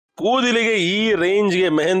ಕೂದಲಿಗೆ ಈ ರೇಂಜ್ಗೆ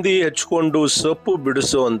ಮೆಹಂದಿ ಹಚ್ಕೊಂಡು ಸೊಪ್ಪು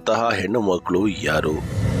ಬಿಡಿಸುವಂತಹ ಹೆಣ್ಣು ಮಕ್ಕಳು ಯಾರು?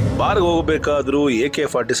 ಬಾರ್ಗೆ ಹೋಗಬೇಕಾದ್ರೂ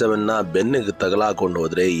AK-47ನ ಬೆನ್ನಿಗೆ ತಗಲಾಕೊಂಡು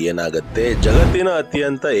ಹೋದ್ರೆ ಏನಾಗತ್ತೆ? ಜಗತ್ತಿನ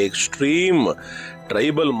ಅತ್ಯಂತ ಎಕ್ಸ್ಟ್ರೀಮ್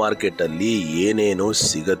ಟ್ರೈಬಲ್ ಮಾರ್ಕೆಟ್ ಅಲ್ಲಿ ಏನೇನು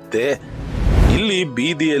ಸಿಗತ್ತೆ? ಇಲ್ಲಿ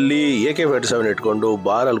ಬೀದಿಯಲ್ಲಿ AK-47 ಇಟ್ಕೊಂಡು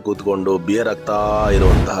ಬಾರಲ್ಲಿ ಕೂತ್ಕೊಂಡು ಬಿಯರ್ ಆಗ್ತಾ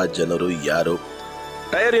ಇರುವಂತಹ ಜನರು ಯಾರು?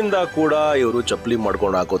 ಟೈರ್ ಇಂದ ಕೂಡ ಇವರು ಚಪ್ಪಲಿ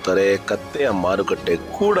ಮಾಡ್ಕೊಂಡು ಹಾಕೋತಾರೆ. ಕತ್ತೆಯ ಮಾರುಕಟ್ಟೆ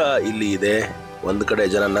ಕೂಡ ಇಲ್ಲಿ ಇದೆ. ಒಂದು ಕಡೆ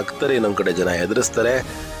ಜನ ನಗ್ತಾರೆ, ಇನ್ನೊಂದು ಕಡೆ ಜನ ಹೆದರಿಸ್ತಾರೆ.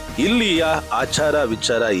 ಇಲ್ಲಿಯ ಆಚಾರ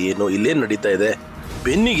ವಿಚಾರ ಏನು, ಇಲ್ಲೇನು ನಡೀತಾ ಇದೆ,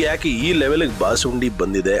 ಬೆನ್ನಿಗೆ ಯಾಕೆ ಈ ಲೆವೆಲ್ಗೆ ಬಾಸುಂಡಿ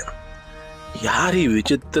ಬಂದಿದೆ, ಯಾರೀ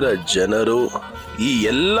ವಿಚಿತ್ರ ಜನರು? ಈ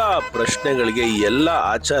ಎಲ್ಲ ಪ್ರಶ್ನೆಗಳಿಗೆ ಈ ಎಲ್ಲ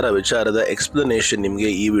ಆಚಾರ ವಿಚಾರದ ಎಕ್ಸ್ಪ್ಲನೇಷನ್ ನಿಮಗೆ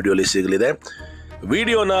ಈ ವಿಡಿಯೋಲಿ ಸಿಗಲಿದೆ.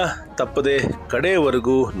 ವಿಡಿಯೋನ ತಪ್ಪದೆ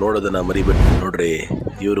ಕಡೆಯವರೆಗೂ ನೋಡೋದನ್ನ ಮರಿಬೇಡಿ. ನೋಡ್ರಿ,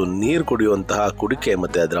 ಇವರು ನೀರು ಕುಡಿಯುವಂತಹ ಕುಡಿಕೆ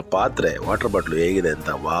ಮತ್ತೆ ಅದರ ಪಾತ್ರೆ, ವಾಟರ್ ಬಾಟ್ಲು ಹೇಗಿದೆ ಅಂತ.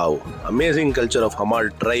 ವಾವ್, ಅಮೇಸಿಂಗ್ ಕಲ್ಚರ್ ಆಫ್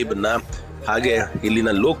ಹಮಾರ್ ಟ್ರೈಬ್ನ ಹಾಗೆ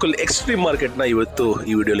ಇಲ್ಲಿನ ಲೋಕಲ್ ಎಕ್ಸ್ಟ್ರೀಮ್ ಮಾರ್ಕೆಟ್ನ ಇವತ್ತು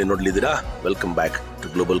ಈ ವಿಡಿಯೋಲಿ ನೋಡಲಿದ್ದೀರಾ. Welcome back to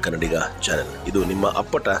global Kannadiga channel. ಇದು ನಿಮ್ಮ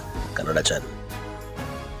ಅಪ್ಪಟ ಕನ್ನಡ ಚಾನೆಲ್.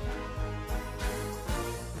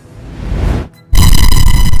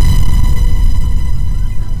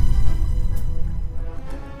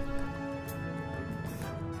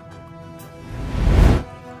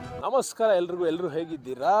 ನಮಸ್ಕಾರ ಎಲ್ಲರೂ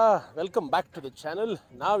ಹೇಗಿದ್ದೀರಾ? Welcome back to the channel.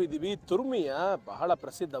 ನಾವಿದ್ದೀವಿ ತುರ್ಮಿಯ ಬಹಳ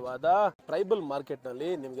ಪ್ರಸಿದ್ಧವಾದ ಟ್ರೈಬಲ್ ಮಾರ್ಕೆಟ್ನಲ್ಲಿ.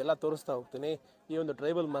 ನಿಮಗೆಲ್ಲ ತೋರಿಸ್ತಾ ಹೋಗ್ತೀನಿ. ಈ ಒಂದು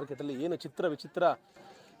ಟ್ರೈಬಲ್ ಮಾರ್ಕೆಟಲ್ಲಿ ಏನು ಚಿತ್ರ ವಿಚಿತ್ರ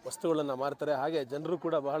ವಸ್ತುಗಳನ್ನು ಮಾರ್ತಾರೆ. ಹಾಗೆ ಜನರು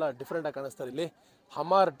ಕೂಡ ಬಹಳ ಡಿಫ್ರೆಂಟಾಗಿ ಕಾಣಿಸ್ತಾರೆ. ಇಲ್ಲಿ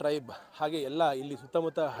ಹಮಾರ್ ಟ್ರೈಬ್ ಹಾಗೆ ಎಲ್ಲ ಇಲ್ಲಿ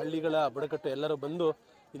ಸುತ್ತಮುತ್ತ ಹಳ್ಳಿಗಳ ಬುಡಕಟ್ಟು ಎಲ್ಲರೂ ಬಂದು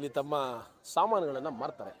ಇಲ್ಲಿ ತಮ್ಮ ಸಾಮಾನುಗಳನ್ನು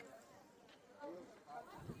ಮಾರ್ತಾರೆ.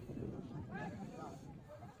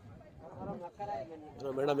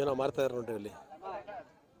 ಮೇಡಮ್ ಏನೋ ಮಾರ್ತಾ ಇದ್ದಾರೆ ನೋಡ್ರಿ.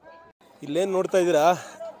 ಇಲ್ಲೇನು ನೋಡ್ತಾ ಇದ್ದೀರಾ,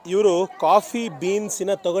 ಇವರು ಕಾಫಿ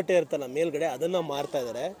ಬೀನ್ಸಿನ ತೊಗಟೆ ಇರ್ತಲ್ಲ ಮೇಲ್ಗಡೆ, ಅದನ್ನು ಮಾರ್ತಾ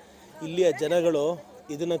ಇದ್ದಾರೆ. ಇಲ್ಲಿಯ ಜನಗಳು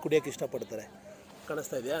ಇದನ್ನು ಕುಡಿಯೋಕ್ಕೆ ಇಷ್ಟಪಡ್ತಾರೆ.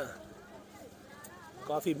 ಕಾಣಿಸ್ತಾ ಇದೆಯಾ?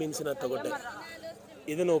 ಕಾಫಿ ಬೀನ್ಸಿನ ತೊಗಟೆ,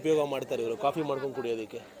 ಇದನ್ನು ಉಪಯೋಗ ಮಾಡ್ತಾರೆ ಇವರು ಕಾಫಿ ಮಾಡ್ಕೊಂಡು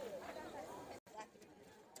ಕುಡಿಯೋದಕ್ಕೆ.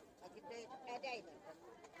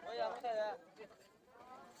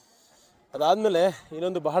 ಅದಾದಮೇಲೆ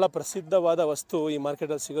ಇನ್ನೊಂದು ಬಹಳ ಪ್ರಸಿದ್ಧವಾದ ವಸ್ತು ಈ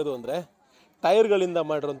ಮಾರ್ಕೆಟಲ್ಲಿ ಸಿಗೋದು ಅಂದರೆ ಟೈರ್ಗಳಿಂದ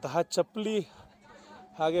ಮಾಡಿರುವಂತಹ ಚಪ್ಪಲಿ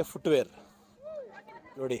ಹಾಗೆ ಫುಟ್ವೇರ್.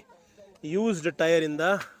 ನೋಡಿ, ಯೂಸ್ಡ್ ಟೈರಿಂದ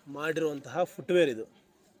ಮಾಡಿರುವಂತಹ ಫುಟ್ವೇರ್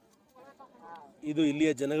ಇದು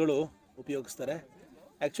ಇಲ್ಲಿಯ ಜನಗಳು ಉಪಯೋಗಿಸ್ತಾರೆ.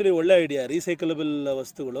 ಆ್ಯಕ್ಚುಲಿ ಒಳ್ಳೆ ಐಡಿಯಾ, ರೀಸೈಕಲಬಲ್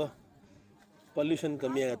ವಸ್ತುಗಳು, ಪೊಲ್ಯೂಷನ್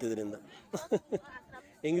ಕಮ್ಮಿ ಆಗತ್ತೆ ಇದರಿಂದ.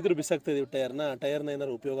 ಹೆಂಗಿದ್ರು ಬಿಸಾಕ್ತಾ ಇದೀವಿ ಟೈರ್ನ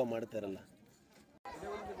ಏನಾದ್ರು ಉಪಯೋಗ ಮಾಡ್ತಾ ಇರಲ್ಲ.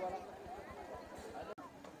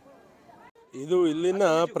 ಇದು ಇಲ್ಲಿನ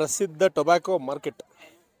ಪ್ರಸಿದ್ಧ ಟೊಬ್ಯಾಕೋ ಮಾರ್ಕೆಟ್.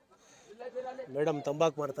 ಮೇಡಮ್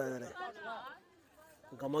ತಂಬಾಕು ಮಾಡ್ತಾ ಇದ್ದಾರೆ.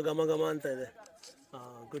 ಘಮ ಘಮ ಘಮ ಅಂತ ಇದೆ.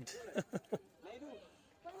 ಗುಡ್.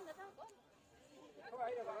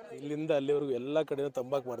 ಇಲ್ಲಿಂದ ಅಲ್ಲಿವರೆಗೂ ಎಲ್ಲ ಕಡೆಯೂ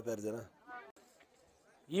ತಂಬಾಕು ಮಾಡ್ತಾರೆ ಜನ.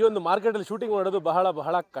 ಈ ಒಂದು ಮಾರ್ಕೆಟಲ್ಲಿ ಶೂಟಿಂಗ್ ಮಾಡೋದು ಬಹಳ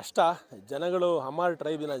ಬಹಳ ಕಷ್ಟ. ಜನಗಳು, ಹಮಾರ್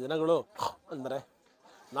ಟ್ರೈಬಿನ ಜನಗಳು ಅಂದರೆ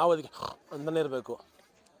ನಾವು ಅದಕ್ಕೆ ಅಂತಲೇ ಇರಬೇಕು.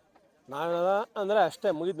 ನಾವು ಅಂದರೆ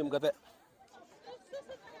ಅಷ್ಟೇ, ಮುಗೀತು ನಿಮ್ಮ ಕತೆ.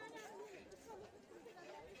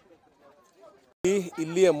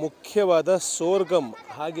 ಇಲ್ಲಿಯ ಮುಖ್ಯವಾದ ಸೋರ್ಗಮ್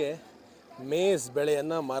ಹಾಗೆ ಮೇಸ್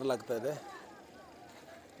ಬೆಳೆಯನ್ನು ಮಾರಲಾಗ್ತಾ ಇದೆ.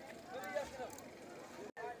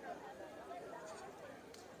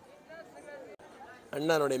 ಅಣ್ಣ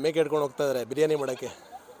ನೋಡಿ ಮೇಕೆ ಇಟ್ಕೊಂಡು ಹೋಗ್ತಾ ಇದ್ದಾರೆ ಬಿರಿಯಾನಿ ಮಾಡೋಕ್ಕೆ.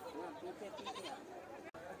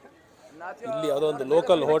 ಇಲ್ಲಿ ಯಾವುದೋ ಒಂದು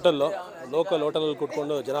ಲೋಕಲ್ ಹೋಟೆಲಲ್ಲಿ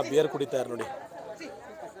ಕುತ್ಕೊಂಡು ಜನ ಬಿಯರ್ ಕುಡಿತಾರೆ ನೋಡಿ.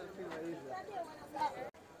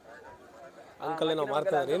 ಅಂಕಲ್ ಏನೋ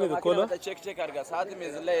ಮಾರ್ತಾ ಇದ್ದಾರೆ. ಏನಿದು ಕೋಲು?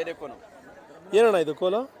 ಏನಣ್ಣ ಇದು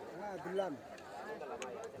ಕೋಲು?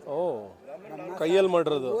 ಓ, ಕೈಯಲ್ಲಿ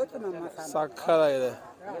ಮಾಡಿರೋದು, ಸಕ್ಕತ್ತಾಗಿದೆ.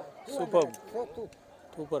 ಸೂಪರ್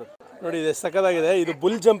ನೋಡಿ, ಇದು ಸಕ್ಕತ್ತಾಗಿದೆ. ಇದು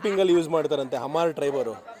ಬುಲ್ ಜಂಪಿಂಗಲ್ಲಿ ಯೂಸ್ ಮಾಡ್ತಾರಂತೆ ಹಮಾರ್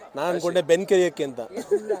ಟ್ರೈಬರು. ನಾನು ಅನ್ಕೊಂಡೆ ಬೆನ್ ಕೆರಿಯಕ್ಕೆ ಅಂತ.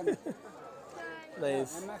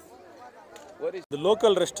 ನೈಸ್. ಇದು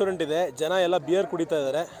ಲೋಕಲ್ ರೆಸ್ಟೋರೆಂಟ್ ಇದೆ, ಜನ ಎಲ್ಲ ಬಿಯರ್ ಕುಡಿತಾ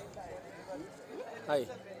ಇದ್ದಾರೆ. Hi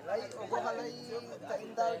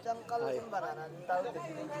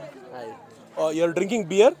hi. You are drinking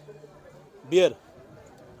beer?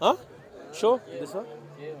 ಹಾಂ, ಶೋ ದಿಸ್ ಒನ್.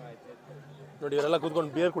 ನೋಡಿ, ಇವರೆಲ್ಲ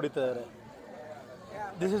ಕೂತ್ಕೊಂಡು ಬಿಯರ್ ಕುಡಿತಾ ಇದ್ದಾರೆ.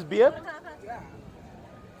 This is beer?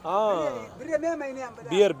 ಹಾಂ,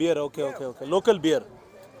 beer. Okay. Local beer.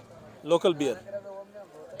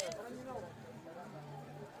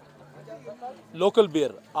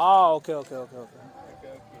 Okay.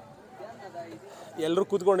 ಎಲ್ಲರೂ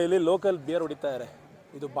ಕೂತ್ಕೊಂಡು ಇಲ್ಲಿ ಲೋಕಲ್ ಬಿಯರ್ ಹೊಡಿತಾ ಇದ್ದಾರೆ.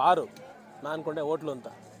 ಇದು ಬಾರು, ನಾನು ಅನ್ಕೊಂಡೆ ಹೋಟ್ಲು ಅಂತ.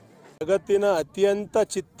 ಜಗತ್ತಿನ ಅತ್ಯಂತ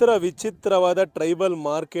ವಿಚಿತ್ರವಾದ ಟ್ರೈಬಲ್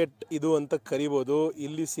ಮಾರ್ಕೆಟ್ ಇದು ಅಂತ ಕರಿಬೋದು.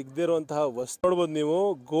 ಇಲ್ಲಿ ಸಿಗದಿರುವಂತಹ ವಸ್ತು ನೋಡ್ಬೋದು ನೀವು.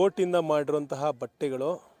 ಗೋಟಿಂದ ಮಾಡಿರುವಂತಹ ಬಟ್ಟೆಗಳು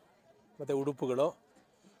ಮತ್ತು ಉಡುಪುಗಳು.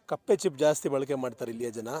 ಕಪ್ಪೆ ಚಿಪ್ ಜಾಸ್ತಿ ಬಳಕೆ ಮಾಡ್ತಾರೆ ಇಲ್ಲಿಯ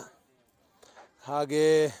ಜನ. ಹಾಗೆ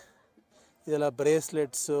ಇದೆಲ್ಲ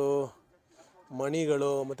ಬ್ರೇಸ್ಲೆಟ್ಸು, ಮಣಿಗಳು,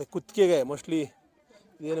 ಮತ್ತು ಕುತ್ತಿಗೆಗೆ ಮೋಸ್ಟ್ಲಿ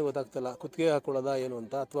ಏನು ಗೊತ್ತಾಗ್ತಿಲ್ಲ, ಕುತ್ತಿಗೆ ಹಾಕೊಳ್ಳೋದಾ ಏನು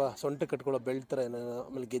ಅಂತ, ಅಥವಾ ಸೊಂಟ ಕಟ್ಕೊಳ್ಳೋ ಬೆಲ್ಟ್ ಥರ ಏನೇನೋ.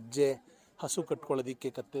 ಆಮೇಲೆ ಗೆಜ್ಜೆ, ಹಸು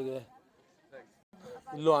ಕಟ್ಕೊಳ್ಳೋದಿಕ್ಕೆ ಕತ್ತೆಗೆ.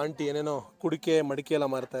 ಇಲ್ಲೂ ಆಂಟಿ ಏನೇನೋ ಕುಡಿಕೆ ಮಡಿಕೆ ಎಲ್ಲ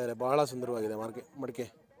ಮಾರ್ತಾ ಇದ್ದಾರೆ. ಭಾಳ ಸುಂದರವಾಗಿದೆ ಮಡಿಕೆ.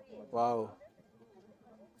 ವಾವ್.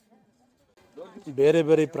 ಬೇರೆ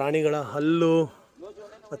ಬೇರೆ ಪ್ರಾಣಿಗಳ ಹಲ್ಲು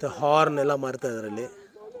ಮತ್ತು ಹಾರ್ನ್ ಎಲ್ಲ ಮಾರ್ತಾ ಇದ್ದಾರೆ ಇಲ್ಲಿ.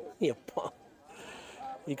 ಯಪ್ಪ,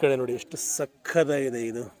 ಈ ಕಡೆ ನೋಡಿ ಎಷ್ಟು ಸಕ್ಕತ್ತಾಗಿದೆ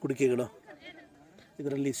ಇದು ಕುಡಿಕೆಗಳು.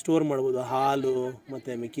 ಇದರಲ್ಲಿ ಸ್ಟೋರ್ ಮಾಡ್ಬೋದು ಹಾಲು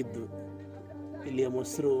ಮತ್ತು ಮಿಕ್ಕಿದ್ದು. ಇಲ್ಲಿಯ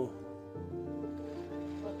ಮೊಸರು.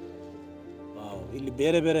 ಇಲ್ಲಿ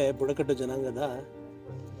ಬೇರೆ ಬೇರೆ ಬುಡಕಟ್ಟು ಜನಾಂಗದ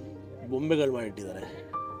ಬೊಂಬೆಗಳು ಮಾಡಿಟ್ಟಿದ್ದಾರೆ.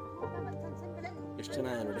 ಎಷ್ಟು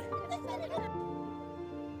ಚೆನ್ನಾಗಿದೆ ನೋಡಿ.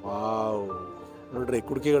 ವಾವ್, ನೋಡ್ರಿ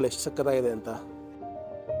ಕುಡಿಕೆಗಳು ಎಷ್ಟು ಸಕ್ಕತ್ತಾಗಿದೆ ಅಂತ.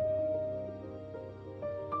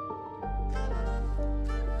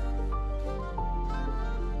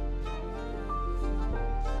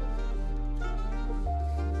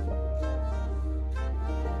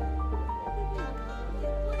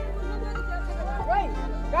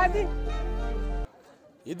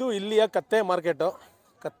 ಇದು ಇಲ್ಲಿಯ ಕತ್ತೆ ಮಾರ್ಕೆಟು.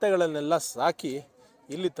 ಕತ್ತೆಗಳನ್ನೆಲ್ಲ ಸಾಕಿ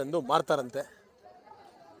ಇಲ್ಲಿ ತಂದು ಮಾರ್ತಾರಂತೆ.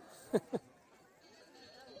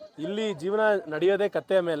 ಇಲ್ಲಿ ಜೀವನ ನಡೆಯೋದೇ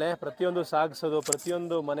ಕತ್ತೆಯ ಮೇಲೆ. ಪ್ರತಿಯೊಂದು ಸಾಗಿಸೋದು,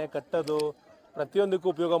 ಪ್ರತಿಯೊಂದು ಮನೆ ಕಟ್ಟೋದು, ಪ್ರತಿಯೊಂದಕ್ಕೂ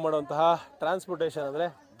ಉಪಯೋಗ ಮಾಡುವಂತಹ ಟ್ರಾನ್ಸ್ಪೋರ್ಟೇಷನ್ ಅಂದರೆ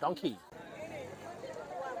ಡಾಂಕಿ.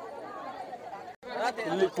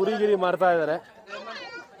 ಇಲ್ಲಿ ಕುರಿಗಿರಿ ಮಾರ್ತಾ ಇದ್ದಾರೆ.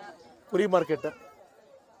 ಕುರಿ ಮಾರ್ಕೆಟ್.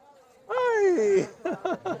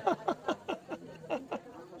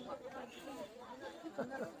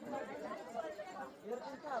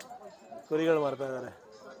 ಕುರಿಗಳು ಮಾರ್ತಾ ಇದ್ದಾರೆ.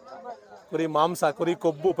 ಕುರಿ ಮಾಂಸ, ಕುರಿ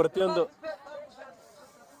ಕೊಬ್ಬು, ಪ್ರತಿಯೊಂದು.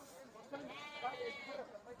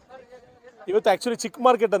 ಇವತ್ತು ಆ್ಯಕ್ಚುಲಿ ಚಿಕ್ಕ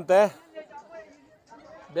ಮಾರ್ಕೆಟ್ ಅಂತೆ.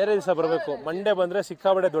 ಬೇರೆ ದಿವಸ ಬರಬೇಕು. ಮಂಡೇ ಬಂದರೆ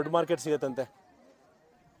ಸಿಕ್ಕಾಬಡೆ ದೊಡ್ಡ ಮಾರ್ಕೆಟ್ ಸಿಗುತ್ತಂತೆ.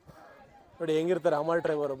 ನೋಡಿ ಹೆಂಗಿರ್ತಾರೆ ಹಮಾರ್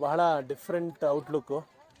ಡ್ರೈವರು. ಬಹಳ ಡಿಫ್ರೆಂಟ್ ಔಟ್ಲುಕ್ಕು.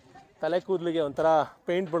 ತಲೆ ಕೂದಲಿಗೆ ಒಂಥರ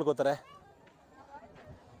ಪೇಂಟ್ ಬಳ್ಕೋತಾರೆ.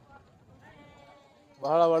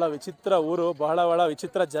 ಬಹಳ ವಿಚಿತ್ರ ಊರು, ಬಹಳ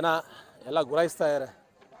ವಿಚಿತ್ರ ಜನ ಎಲ್ಲ ಗುರಾಯಿಸ್ತಾ ಇದ್ದಾರೆ.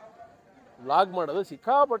 ವ್ಲಾಗ್ ಮಾಡೋದು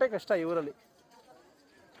ಸಿಕ್ಕಾಪಟ್ಟೆ ಕಷ್ಟ ಈ ಊರಲ್ಲಿ.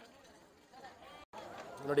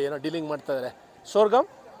 ನೋಡಿ ಏನೋ ಡೀಲಿಂಗ್ ಮಾಡ್ತಾ ಇದ್ದಾರೆ. Sorghum.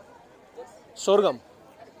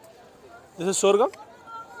 This is sorghum.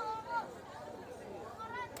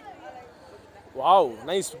 Wow,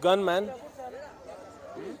 nice gun man.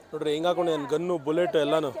 ನೋಡ್ರಿ ಹೆಂಗೆ ಹಾಕೊಂಡು ನನ್ನ ಗನ್ನು, ಬುಲೆಟ್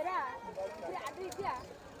ಎಲ್ಲಾನು.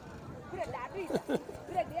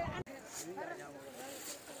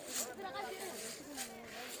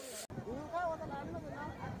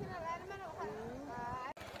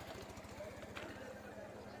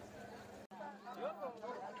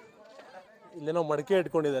 ಇಲ್ಲೇನೋ ಮಡಿಕೆ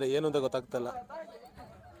ಇಟ್ಕೊಂಡಿದ್ದಾರೆ, ಏನು ಅಂತ ಗೊತ್ತಾಗ್ತಲ್ಲ.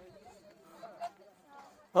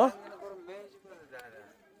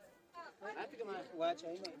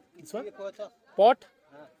 Pot.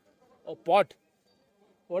 Oh, pot.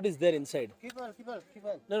 What is there inside? Keep on.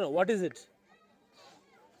 No, what is it?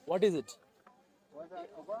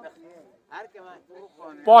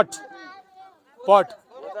 Pot.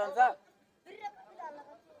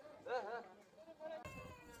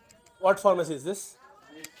 What pharmacy is this?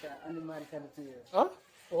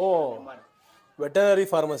 Oh, veterinary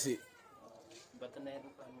pharmacy.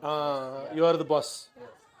 You are the boss.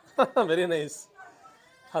 Very nice.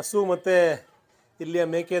 ಹಸು ಮತ್ತು ಇಲ್ಲಿಯ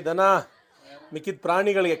ಮೇಕೆ, ದನ, ಮಿಕ್ಕಿದ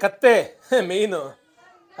ಪ್ರಾಣಿಗಳಿಗೆ ಕತ್ತೆ ಮೇಯ್ನು,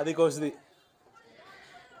 ಅದಕ್ಕೆ ಔಷಧಿ.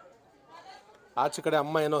 ಆಚೆ ಕಡೆ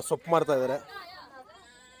ಅಮ್ಮ ಏನೋ ಸೊಪ್ಪು ಮಾಡ್ತಾ ಇದ್ದಾರೆ.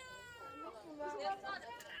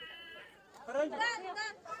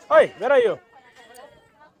 ಓಯ್, ವೇರ್ ಆರ್ ಯು?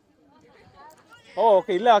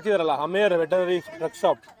 ಓಕೆ, ಇಲ್ಲೇ ಹಾಕಿದಾರಲ್ಲ, ಹಮೇರ್ veterinary drug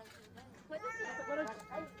shop.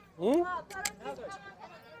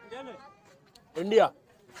 India.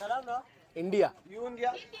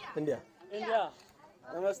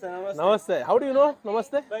 Namaste. How do you know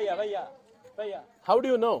namaste? Bhaiya. How do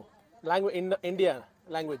you know language in India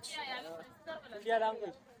language? India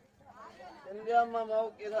language. India mama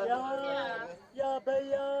Ya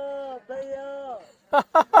bhaiya.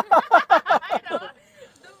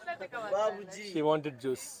 Babuji. She wanted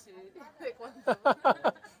juice.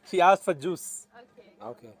 She asked for juice.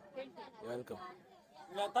 Okay. You're welcome.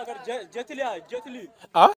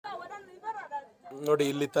 ನೋಡಿ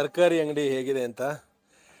ಇಲ್ಲಿ ತರಕಾರಿ ಅಂಗಡಿ ಹೇಗಿದೆ ಅಂತ.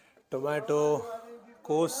 Tomato,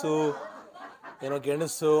 ಕೋಸು, ಏನೋ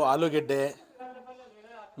ಗೆಣಸು, ಆಲೂಗೆಡ್ಡೆ,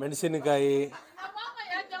 ಮೆಣಸಿನಕಾಯಿ.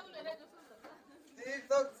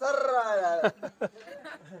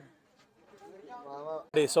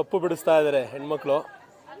 ಸೊಪ್ಪು ಬಿಡಿಸ್ತಾ ಇದ್ದಾರೆ ಹೆಣ್ಮಕ್ಳು.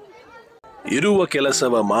 ಇರುವ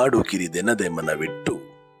ಕೆಲಸವ ಮಾಡು ಕಿರಿದೆನದೆ ಮನವಿಟ್ಟು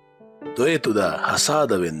ದೊರೆತುದ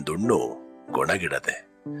ಹಸಾದವೆಂದುಣ್ಣು ಗೊಣಗಿಡದೆ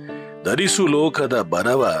ಧರಿಸು ಲೋಕದ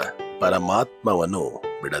ಬರವ ಪರಮಾತ್ಮವನು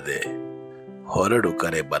ಬಿಡದೆ ಹೊರಡು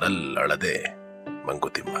ಕರೆ ಬರಲ್ಲಳದೆ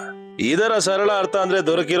ಮಂಕುತಿಮ್ಮ. ಇದರ ಸರಳ ಅರ್ಥ ಅಂದ್ರೆ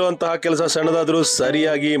ದೊರಕಿರುವಂತಹ ಕೆಲಸ ಸಣ್ಣದಾದ್ರೂ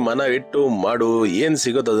ಸರಿಯಾಗಿ ಮನ ಇಟ್ಟು ಮಾಡು, ಏನ್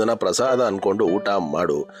ಸಿಗೋದು ಅದನ್ನ ಪ್ರಸಾದ ಅನ್ಕೊಂಡು ಊಟ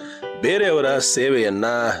ಮಾಡು, ಬೇರೆಯವರ ಸೇವೆಯನ್ನ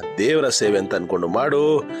ದೇವರ ಸೇವೆ ಅಂತ ಅನ್ಕೊಂಡು ಮಾಡು,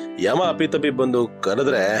 ಯಮ ಅಪಿತಪಿ ಬಂದು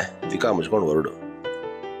ಕರೆದ್ರೆ ತಿಕಾ ಮುಚ್ಕೊಂಡು ಹೊರಡು.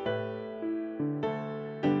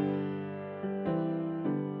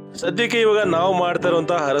 ಸದ್ಯಕ್ಕೆ ಇವಾಗ ನಾವು ಮಾಡ್ತಾ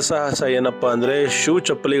ಇರುವಂತಹ ಹರಸಾಹಸ ಏನಪ್ಪಾ ಅಂದ್ರೆ ಶೂ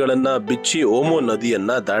ಚಪ್ಪಲಿಗಳನ್ನ ಬಿಚ್ಚಿ ಓಮೋ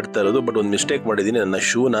ನದಿಯನ್ನ ದಾಟ್ತಾ ಇರೋದು. ಬಟ್ ಒಂದು ಮಿಸ್ಟೇಕ್ ಮಾಡಿದೀನಿ, ನನ್ನ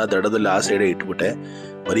ಶೂನ ದಡದಲ್ಲಿ ಆ ಸೈಡೆ ಇಟ್ಬಿಟ್ಟೆ.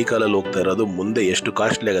 ಬರೀ ಕಾಲಲ್ಲಿ ಹೋಗ್ತಾ ಇರೋದು, ಮುಂದೆ ಎಷ್ಟು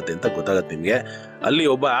ಕಾಸ್ಟ್ಲಿ ಆಗತ್ತೆ ಅಂತ ಗೊತ್ತಾಗತ್ತೆ ನಿಮ್ಗೆ. ಅಲ್ಲಿ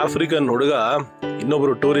ಒಬ್ಬ ಆಫ್ರಿಕನ್ ಹುಡುಗ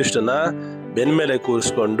ಇನ್ನೊಬ್ರು ಟೂರಿಸ್ಟ್ ಅನ್ನ ಬೆನ್ಮೇಲೆ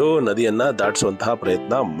ಕೂರಿಸ್ಕೊಂಡು ನದಿಯನ್ನ ದಾಟಿಸುವಂತಹ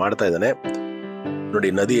ಪ್ರಯತ್ನ ಮಾಡ್ತಾ ಇದ್ದಾನೆ.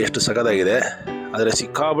 ನೋಡಿ ನದಿ ಎಷ್ಟು ಸಖತ್ತಾಗಿದೆ, ಆದ್ರೆ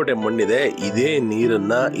ಸಿಕ್ಕಾಪಟ್ಟೆ ಮಣ್ಣಿದೆ. ಇದೇ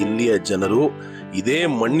ನೀರನ್ನ ಇಲ್ಲಿಯ ಜನರು ಇದೇ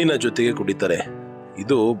ಮಣ್ಣಿನ ಜೊತೆಗೆ ಕುಡಿತಾರೆ.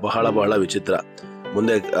 ಇದು ಬಹಳ ಬಹಳ ವಿಚಿತ್ರ.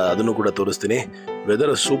 ಮುಂದೆ ಅದನ್ನು ಕೂಡ ತೋರಿಸ್ತೀನಿ.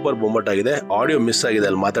 ವೆದರ್ ಸೂಪರ್ ಬೊಂಬಟ್ ಆಗಿದೆ. ಆಡಿಯೋ ಮಿಸ್ ಆಗಿದೆ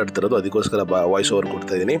ಅಲ್ಲಿ ಮಾತಾಡ್ತಿರೋದು, ಅದಕ್ಕೋಸ್ಕರ ವಾಯ್ಸ್ ಓವರ್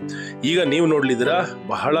ಕೊಡ್ತಾ ಇದ್ದೀನಿ. ಈಗ ನೀವು ನೋಡ್ಲಿದ್ದೀರಾ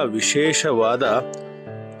ಬಹಳ ವಿಶೇಷವಾದ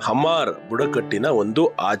ಹಮಾರ್ ಬುಡಕಟ್ಟಿನ ಒಂದು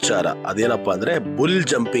ಆಚಾರ. ಅದೇನಪ್ಪಾ ಅಂದ್ರೆ ಬುಲ್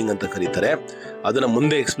ಜಂಪಿಂಗ್ ಅಂತ ಕರೀತಾರೆ. ಅದನ್ನ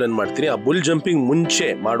ಮುಂದೆ ಎಕ್ಸ್ಪ್ಲೇನ್ ಮಾಡ್ತೀನಿ. ಆ ಬುಲ್ ಜಂಪಿಂಗ್ ಮುಂಚೆ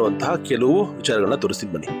ಮಾಡುವಂತಹ ಕೆಲವು ವಿಚಾರಗಳನ್ನ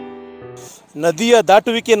ತೋರಿಸ್ತೀನಿ ಬನ್ನಿ. ನದಿಯ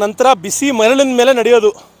ದಾಟುವಿಕೆ ನಂತರ ಬಿಸಿ ಮರಳಿನ ಮೇಲೆ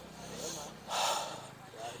ನಡೆಯೋದು.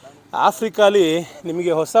 ಆಫ್ರಿಕಾಲಿ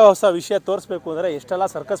ನಿಮಗೆ ಹೊಸ ಹೊಸ ವಿಷಯ ತೋರಿಸ್ಬೇಕು ಅಂದರೆ ಎಷ್ಟೆಲ್ಲ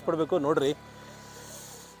ಸರ್ಕಸ್ ಪಡಬೇಕು ನೋಡ್ರಿ.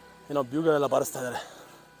 ಏನೋ ಬ್ಯೂಗಳೆಲ್ಲ ಬಾರಿಸ್ತಾ ಇದ್ದಾರೆ.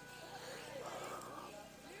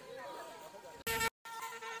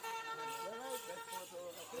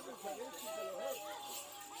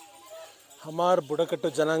 ಹಮಾರ್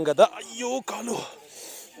ಬುಡಕಟ್ಟು ಜನಾಂಗದ ಅಯ್ಯೋ ಕಾಲು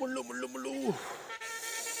ಮುಳ್ಳು ಮುಳ್ಳು ಮುಳ್ಳು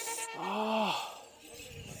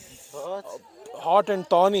ಹಾಟ್ ಆ್ಯಂಡ್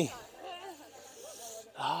ಟಾನಿ.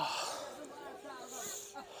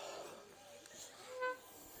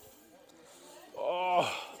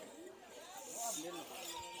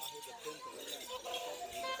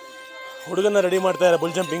 ಹುಡುಗನ ರೆಡಿ ಮಾಡ್ತಾ ಇದ್ದಾರೆ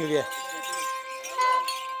ಬುಲ್ ಜಂಪಿಂಗ್ಗೆ.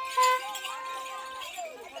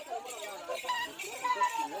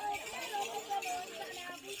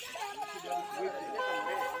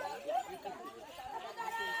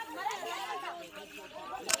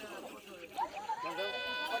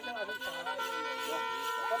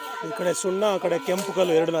 ಈ ಕಡೆ ಸುಣ್ಣ, ಆ ಕಡೆ ಕೆಂಪು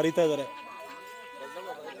ಕಲ್ಲು ಎರಡನ್ನ ಅರಿತಾ ಇದ್ದಾರೆ.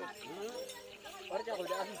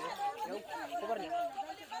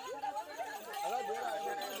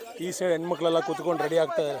 ಈ ಸೈಡ್ ಹೆಣ್ಮಕ್ಳೆಲ್ಲ ಕೂತ್ಕೊಂಡು ರೆಡಿ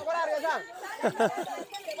ಆಗ್ತಾ ಇದ್ದಾರೆ.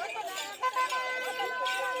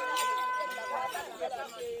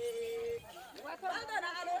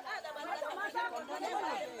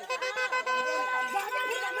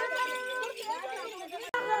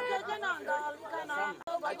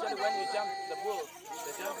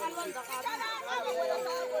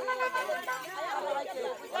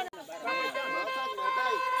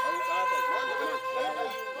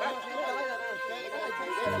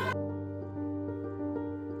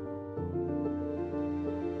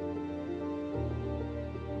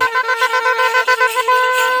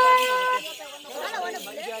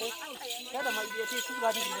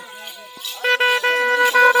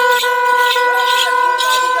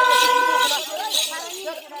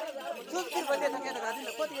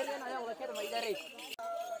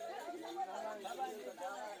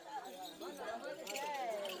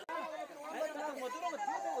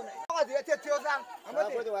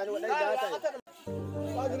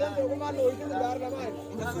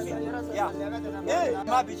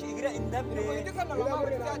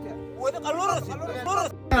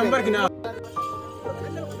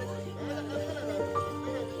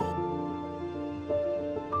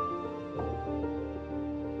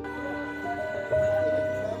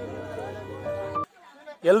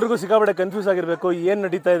 ಎಲ್ರಿಗೂ ಸಿಕ್ಕಾಪಟ್ಟೆ ಕನ್ಫ್ಯೂಸ್ ಆಗಿರಬೇಕು ಏನು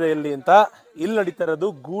ನಡೀತಾ ಇದೆ ಎಲ್ಲಿ ಅಂತ. ಇಲ್ಲಿ ನಡೀತಾ ಇರೋದು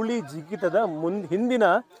ಗೂಳಿ ಜಿಗಿತದ ಹಿಂದಿನ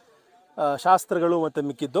ಶಾಸ್ತ್ರಗಳು ಮತ್ತು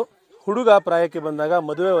ಮಿಕ್ಕಿದ್ದು. ಹುಡುಗ ಪ್ರಾಯಕ್ಕೆ ಬಂದಾಗ,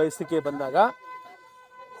 ಮದುವೆ ವಯಸ್ಸಿಗೆ ಬಂದಾಗ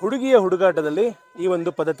ಹುಡುಗಿಯ ಹುಡುಗಾಟದಲ್ಲಿ ಈ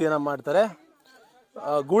ಒಂದು ಪದ್ಧತಿಯನ್ನು ಮಾಡ್ತಾರೆ.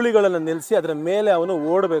 ಗೂಳಿಗಳನ್ನು ನಿಲ್ಲಿಸಿ ಅದರ ಮೇಲೆ ಅವನು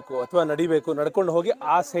ಓಡಬೇಕು ಅಥವಾ ನಡಿಬೇಕು, ನಡ್ಕೊಂಡು ಹೋಗಿ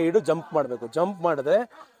ಆ ಸೈಡು ಜಂಪ್ ಮಾಡಬೇಕು. ಜಂಪ್ ಮಾಡಿದ್ರೆ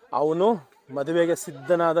ಅವನು ಮದುವೆಗೆ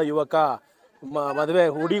ಸಿದ್ಧನಾದ ಯುವಕ, ಮದುವೆ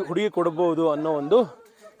ಹುಡುಗಿ ಕೊಡ್ಬೋದು ಅನ್ನೋ ಒಂದು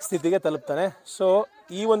ಸ್ಥಿತಿಗೆ ತಲುಪ್ತಾನೆ. ಸೊ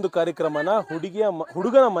ಈ ಒಂದು ಕಾರ್ಯಕ್ರಮನ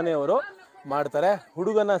ಹುಡುಗನ ಮನೆಯವರು ಮಾಡ್ತಾರೆ.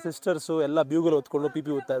 ಹುಡುಗನ ಸಿಸ್ಟರ್ಸು ಎಲ್ಲ ಬ್ಯೂಗಲ್ ಹೊತ್ಕೊಂಡು ಪಿ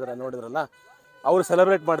ಓದ್ತಾ ಇದ್ದಾರೆ ನೋಡಿದ್ರಲ್ಲ, ಅವರು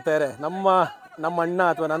ಸೆಲೆಬ್ರೇಟ್ ಮಾಡ್ತಾರೆ. ನಮ್ಮ ಅಣ್ಣ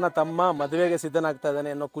ಅಥವಾ ನನ್ನ ತಮ್ಮ ಮದುವೆಗೆ ಸಿದ್ಧನಾಗ್ತಾ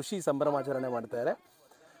ಇದ್ದಾನೆ ಅನ್ನೋ ಖುಷಿ ಸಂಭ್ರಮಾಚರಣೆ ಮಾಡ್ತಾರೆ.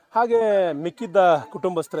 ಹಾಗೆ ಮಿಕ್ಕಿದ್ದ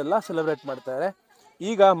ಕುಟುಂಬಸ್ಥರೆಲ್ಲ ಸೆಲೆಬ್ರೇಟ್ ಮಾಡ್ತಾರೆ.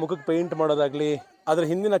 ಈಗ ಮುಖಕ್ಕೆ ಪೇಂಟ್ ಮಾಡೋದಾಗಲಿ, ಅದರ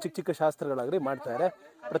ಹಿಂದಿನ ಚಿಕ್ಕ ಚಿಕ್ಕ ಶಾಸ್ತ್ರಗಳಾಗಲಿ ಮಾಡ್ತಾರೆ.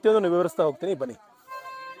 ಪ್ರತಿಯೊಂದನ್ನು ವಿವರಿಸ್ತಾ ಹೋಗ್ತೀನಿ, ಬನ್ನಿ.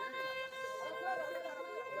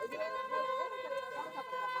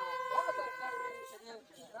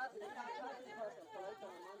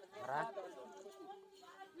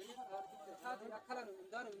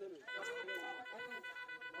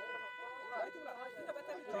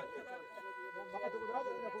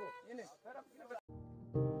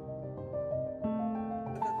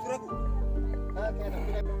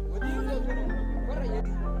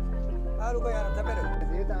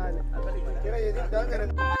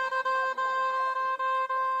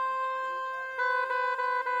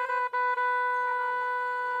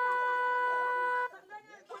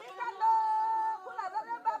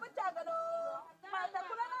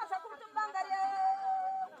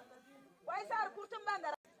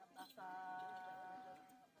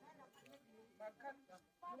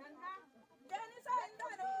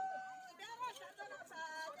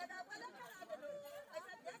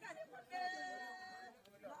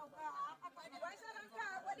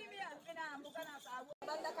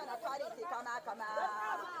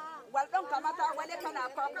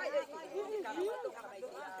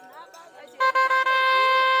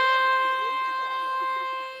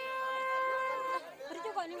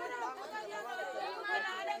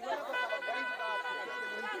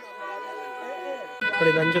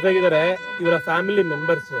 ನೋಡಿ ನನ್ನ ಜೊತೆಗಿದ್ದಾರೆ ಇವರ ಫ್ಯಾಮಿಲಿ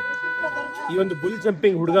ಮೆಂಬರ್ಸ್. ಈ ಒಂದು ಬುಲ್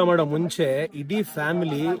ಜಂಪಿಂಗ್ ಹುಡುಗ ಮಾಡೋ ಮುಂಚೆ ಇಡೀ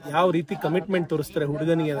ಫ್ಯಾಮಿಲಿ ಯಾವ ರೀತಿ ಕಮಿಟ್ಮೆಂಟ್ ತೋರಿಸ್ತಾರೆ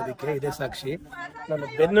ಹುಡುಗನಿಗೆ ಅನ್ನೋದಕ್ಕೆ ಇದೇ ಸಾಕ್ಷಿ. ನನ್ನ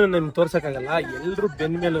ಬೆನ್ನು ನಿಮ್ಗೆ ತೋರ್ಸಕ್ಕಾಗಲ್ಲ, ಎಲ್ಲರೂ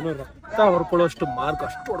ಬೆನ್ನ ಮೇಲೂ ರಕ್ತ ಹೊಡ್ಕೊಳ್ಳೋಷ್ಟು ಮಾರ್ಕ್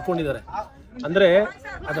ಅಷ್ಟು ಹೊಡ್ಕೊಂಡಿದ್ದಾರೆ. ಅಂದ್ರೆ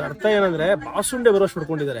ಅದರ ಅರ್ಥ ಏನಂದ್ರೆ ಬಾಸುಂಡೆ ಬರೋಷ್ಟು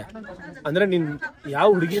ಹೊಡ್ಕೊಂಡಿದ್ದಾರೆ. ಅಂದ್ರೆ ನೀನ್ ಯಾವ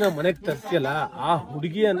ಹುಡುಗಿನ ಮನೆಗೆ ತರ್ತೀಯಲ್ಲ ಆ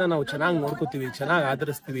ಹುಡುಗಿಯನ್ನ ನಾವು ಚೆನ್ನಾಗಿ ನೋಡ್ಕೋತೀವಿ, ಚೆನ್ನಾಗಿ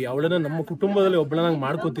ಆದರಿಸ್ತೀವಿ, ಅವಳನ್ನ ನಮ್ಮ ಕುಟುಂಬದಲ್ಲಿ ಒಬ್ಬಳನ್ನಾಗಿ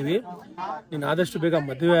ಮಾಡ್ಕೋತೀವಿ, ನೀನ್ ಆದಷ್ಟು ಬೇಗ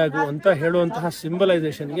ಮದುವೆ ಆಗು ಅಂತ ಹೇಳುವಂತಹ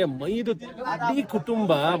ಸಿಂಬಲೈಸೇಷನ್ಗೆ ಮೈದು ಇಡೀ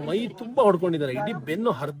ಕುಟುಂಬ ಮೈ ತುಂಬಾ ಹೊಡ್ಕೊಂಡಿದ್ದಾರೆ. ಇಡೀ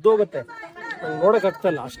ಬೆನ್ನು ಹರಿದೋಗುತ್ತೆ, ನೋಡಕ್ ಆಗ್ತಾ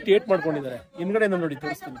ಇಲ್ಲ, ಅಷ್ಟು ಏಟ್ ಮಾಡ್ಕೊಂಡಿದ್ದಾರೆ. ಹಿಂದ್ಗಡೆ ನೋಡಿ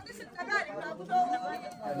ತೋರಿಸ್ತೀನಿ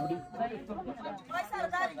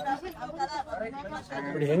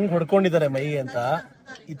ನೋಡಿ ಹೆಂಗ್ ಹೊಡ್ಕೊಂಡಿದ್ದಾರೆ ಮೈಗೆ ಅಂತ.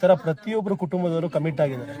 ಈ ತರ ಪ್ರತಿಯೊಬ್ರು ಕುಟುಂಬದವರು ಕಮಿಟ್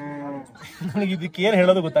ಆಗಿದ್ದಾರೆ. ನನಗೆ ಇದಕ್ಕೆ ಏನ್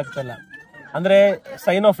ಹೇಳೋದು ಗೊತ್ತಾಗ್ತಾ ಇಲ್ಲ. ಅಂದ್ರೆ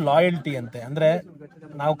ಸೈನ್ ಆಫ್ ಲಾಯಲ್ಟಿ ಅಂತೆ. ಅಂದ್ರೆ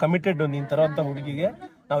ನಾವು ಕಮಿಟೆಡ್, ನೀನ್ ತರೋಂತ ಹುಡುಗಿಗೆ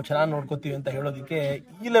ನಾವು ಚೆನ್ನಾಗಿ ನೋಡ್ಕೋತೀವಿ ಅಂತ ಹೇಳೋದಕ್ಕೆ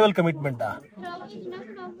ಈ ಲೆವೆಲ್ ಕಮಿಟ್ಮೆಂಟಾ?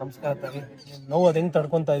 ನಮಸ್ಕಾರ ತಾಯಿ. ನೋವು ಅದ್ ಹೆಂಗ್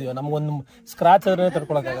ತಡ್ಕೊಂತ ಇದೀವ? ನಮ್ಗೊಂದು ಸ್ಕ್ರಾಚ್ ಆದ್ರೆ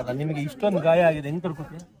ತಡ್ಕೊಳಕ್ಕಾಗಲ್ಲ, ನಿಮಗೆ ಇಷ್ಟೊಂದು ಗಾಯ ಆಗಿದೆ, ಹೆಂಗ್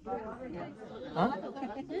ತಡ್ಕೊತೀವಿ?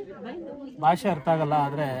 ಭಾಷೆ ಅರ್ಥ ಆಗಲ್ಲ,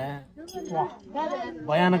 ಆದ್ರೆ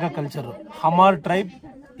ಭಯಾನಕ ಕಲ್ಚರ್. ಹಮಾರ್ ಟ್ರೈಬ್,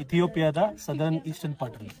 ಇಥಿಯೋಪಿಯಾದ ಸದರ್ನ್ ಈಸ್ಟರ್ನ್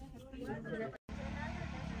ಪಾರ್ಟ್ ಅಲ್ಲಿ.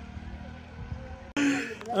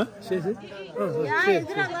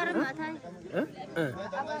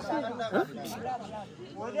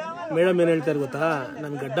 ಮೇಡಮ್ ಏನ್ ಹೇಳ್ತಾರೆ ಗೊತ್ತಾ,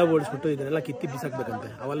 ನನ್ ಗಡ್ಡ ಓಡಿಸ್ಬಿಟ್ಟು ಇದನ್ನೆಲ್ಲ ಕಿತ್ತಿ ಬಿಸಾಕ್ಬೇಕಂತೆ,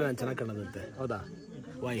 ಅವೆಲ್ಲ ನಾನು ಚೆನ್ನಾಗಿ ಕಾಣೋದಂತೆ. ಹೌದಾ?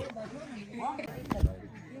 ವಾಯ್.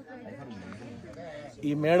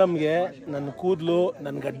 ಈ ಮೇಡಮ್ಗೆ ನನ್ನ ಕೂದಲು,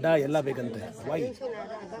 ನನ್ನ ಗಡ್ಡ ಎಲ್ಲ ಬೇಕಂತೆ. Y?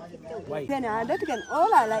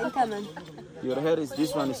 Your hair is,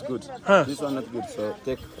 this one is good. This one not good, so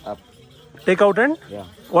take up. Take out and? Yeah.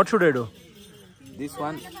 What should I do? This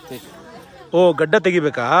one, take. Oh, ಗಡ್ಡ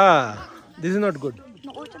ತೆಗಿಬೇಕಾ? This is not good.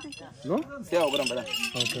 No?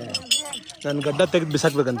 Okay. ನನ್ನ ಗಡ್ಡ ತೆಗೆದು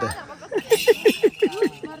ಬಿಸಾಕ್ಬೇಕಂತೆ.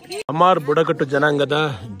 ಹಮಾರ್ ಬುಡಕಟ್ಟು ಜನಾಂಗದ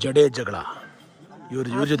ಜಡೆ ಜಗಳ.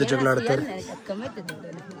 ಇವ್ರ ಜೊತೆ ಜಗಳ ಆಡ್ತಾರೆ.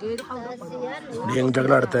 ಹೆಂಗ್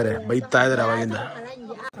ಜಗಳ ಆಡ್ತಾರೆ, ಬೈತಾ ಇದಾರೆ ಅವಾಗಿಂದ.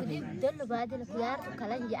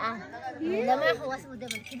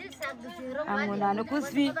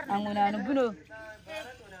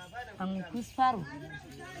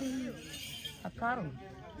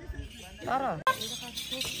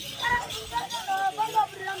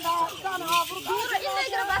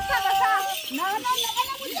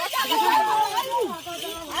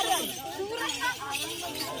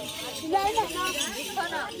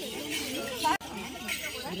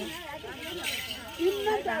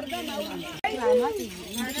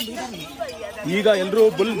 ಈಗ ಎಲ್ಲರೂ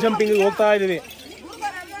ಬುಲ್ ಜಂಪಿಂಗ್ ಹೋಗ್ತಾ ಇದೀವಿ.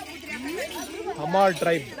 ಹಮಾರ್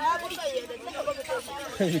ಟ್ರೈಬ್,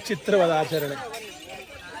 ವಿಚಿತ್ರವಾದ ಆಚರಣೆ.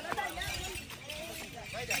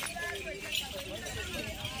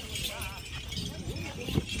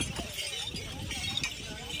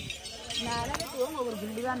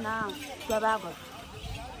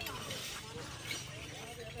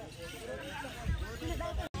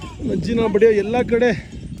 ಮಜ್ಜಿನ ಬಡಿಯೋ ಎಲ್ಲ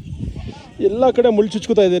ಕಡೆ ಮುಳ್ಳು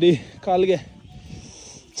ಚುಚ್ಕೋತಾ ಇದೆ ರೀ ಕಾಲ್ಗೆ.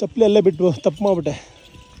 ಚಪ್ಪಲಿ ಅಲ್ಲೇ ಬಿಟ್ಟು ತಪ್ಪು ಮಾಡ್ಬಿಟ್ಟೆ.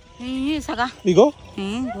 ಈಗೋ